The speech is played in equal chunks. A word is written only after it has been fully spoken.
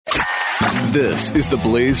This is the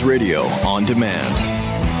Blaze Radio on demand.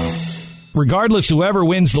 Regardless whoever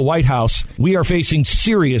wins the White House, we are facing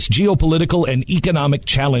serious geopolitical and economic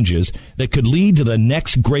challenges that could lead to the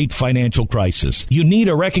next great financial crisis. You need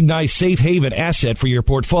a recognized safe haven asset for your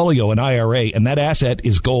portfolio and IRA, and that asset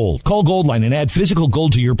is gold. Call Goldline and add physical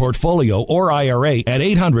gold to your portfolio or IRA at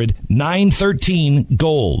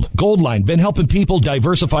 800-913-GOLD. Goldline, been helping people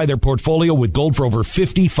diversify their portfolio with gold for over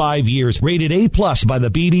 55 years. Rated A+ by the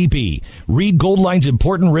BBB. Read Goldline's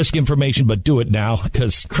important risk information, but do it now,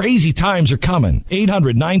 because crazy times are coming.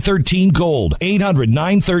 800-913-GOLD.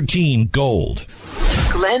 800-913-GOLD.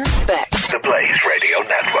 Glenn Beck. The Blaze Radio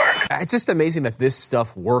Network. It's just amazing that this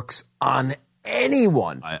stuff works on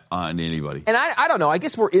anyone. On anybody. And I don't know. I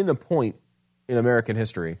guess we're in a point in American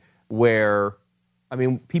history where,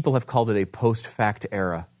 people have called it a post-fact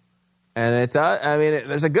era. And it's,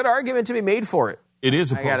 there's a good argument to be made for it. It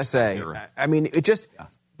is a post-fact era. I gotta say.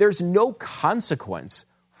 There's no consequence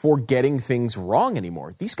for getting things wrong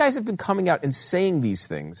anymore. These guys have been coming out and saying these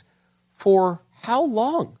things for how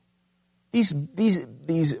long? These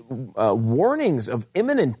warnings of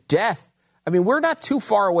imminent death. We're not too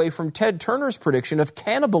far away from Ted Turner's prediction of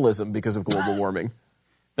cannibalism because of global warming.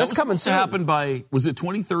 That's coming soon. To happen by, was it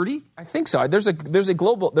 2030? I think so. There's a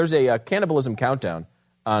cannibalism countdown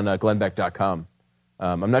on glenbeck.com.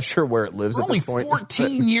 I'm not sure where it lives at this point. We're only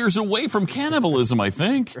 14 years away from cannibalism, I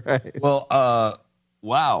think. Right. Well,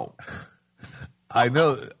 wow. I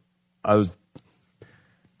know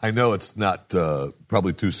it's not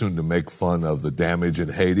probably too soon to make fun of the damage in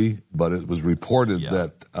Haiti, but it was reported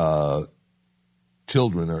that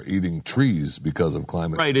children are eating trees because of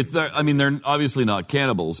climate change. Right. They're obviously not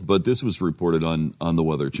cannibals, but this was reported on the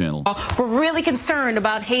Weather Channel. We're really concerned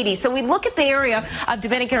about Haiti. So we look at the area of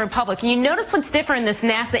Dominican Republic, and you notice what's different in this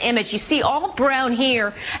NASA image. You see all brown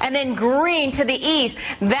here and then green to the east.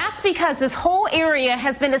 That's because this whole area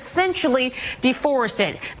has been essentially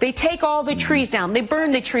deforested. They take all the trees down. They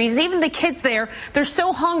burn the trees. Even the kids there, they're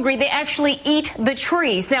so hungry, they actually eat the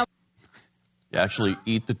trees. Now, they actually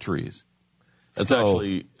eat the trees. That's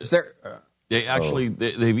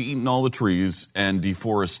they've eaten all the trees and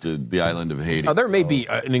deforested the island of Haiti. Now, there may be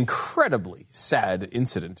an incredibly sad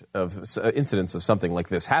incidents of something like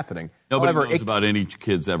this happening. Nobody knows about any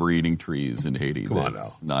kids ever eating trees in Haiti. Come on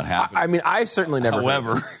now. Not happening. I've certainly never.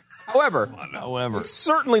 However, it's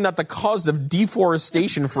certainly not the cause of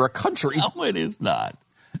deforestation for a country. No, it is not.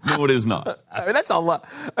 No, it is not. That's a lot.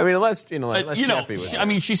 Unless Jeffy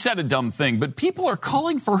was. She said a dumb thing, but people are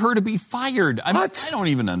calling for her to be fired. I don't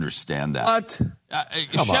even understand that. What?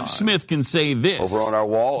 Shep Smith can say this. Over on our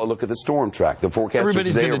wall, a look at the storm track. The forecasters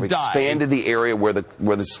today have expanded the area where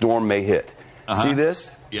the storm may hit. See this?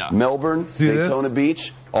 Yeah. Melbourne, Daytona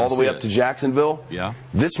Beach, all the way up to Jacksonville. Yeah.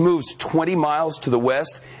 This moves 20 miles to the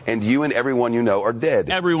west, and you and everyone you know are dead.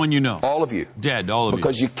 Everyone you know. All of you. Dead, all of you.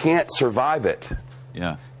 Because you can't survive it.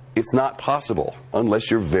 Yeah. It's not possible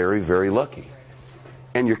unless you're very, very lucky.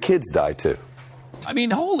 And your kids die, too.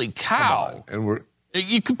 Holy cow. And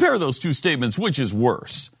you compare those two statements, which is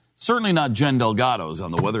worse? Certainly not Jen Delgado's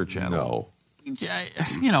on the Weather Channel.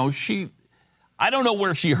 No. I don't know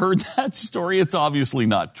where she heard that story. It's obviously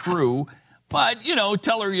not true. But,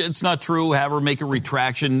 tell her it's not true, have her make a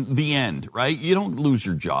retraction, the end, right? You don't lose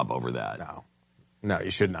your job over that. No,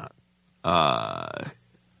 you should not.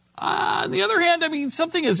 On the other hand,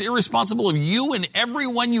 something as irresponsible as you and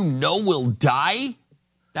everyone you know will die,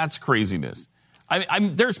 that's craziness.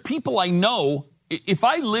 There's people I know, if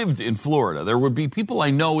I lived in Florida, there would be people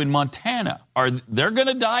I know in Montana. They're going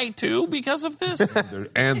to die too because of this?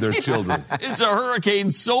 and their children. It's a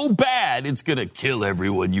hurricane so bad, it's going to kill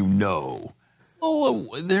everyone you know.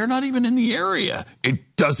 Oh, they're not even in the area.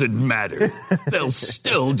 It doesn't matter. They'll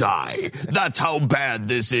still die. That's how bad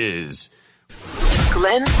this is.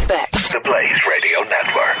 Glenn Beck. The Blaze Radio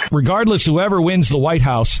Network. Regardless whoever wins the White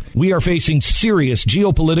House, we are facing serious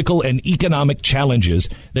geopolitical and economic challenges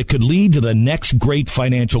that could lead to the next great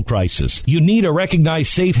financial crisis. You need a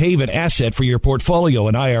recognized safe haven asset for your portfolio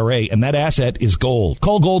and IRA, and that asset is gold.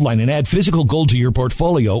 Call Goldline and add physical gold to your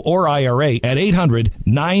portfolio or IRA at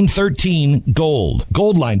 800-913-GOLD.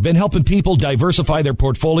 Goldline, been helping people diversify their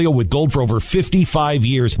portfolio with gold for over 55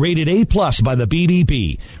 years. Rated A+ by the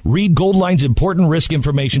BBB. Read Goldline's important risk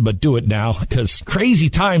information, but do it now, because crazy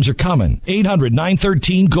times are coming.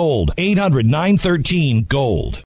 800-913-GOLD. 800-913-GOLD.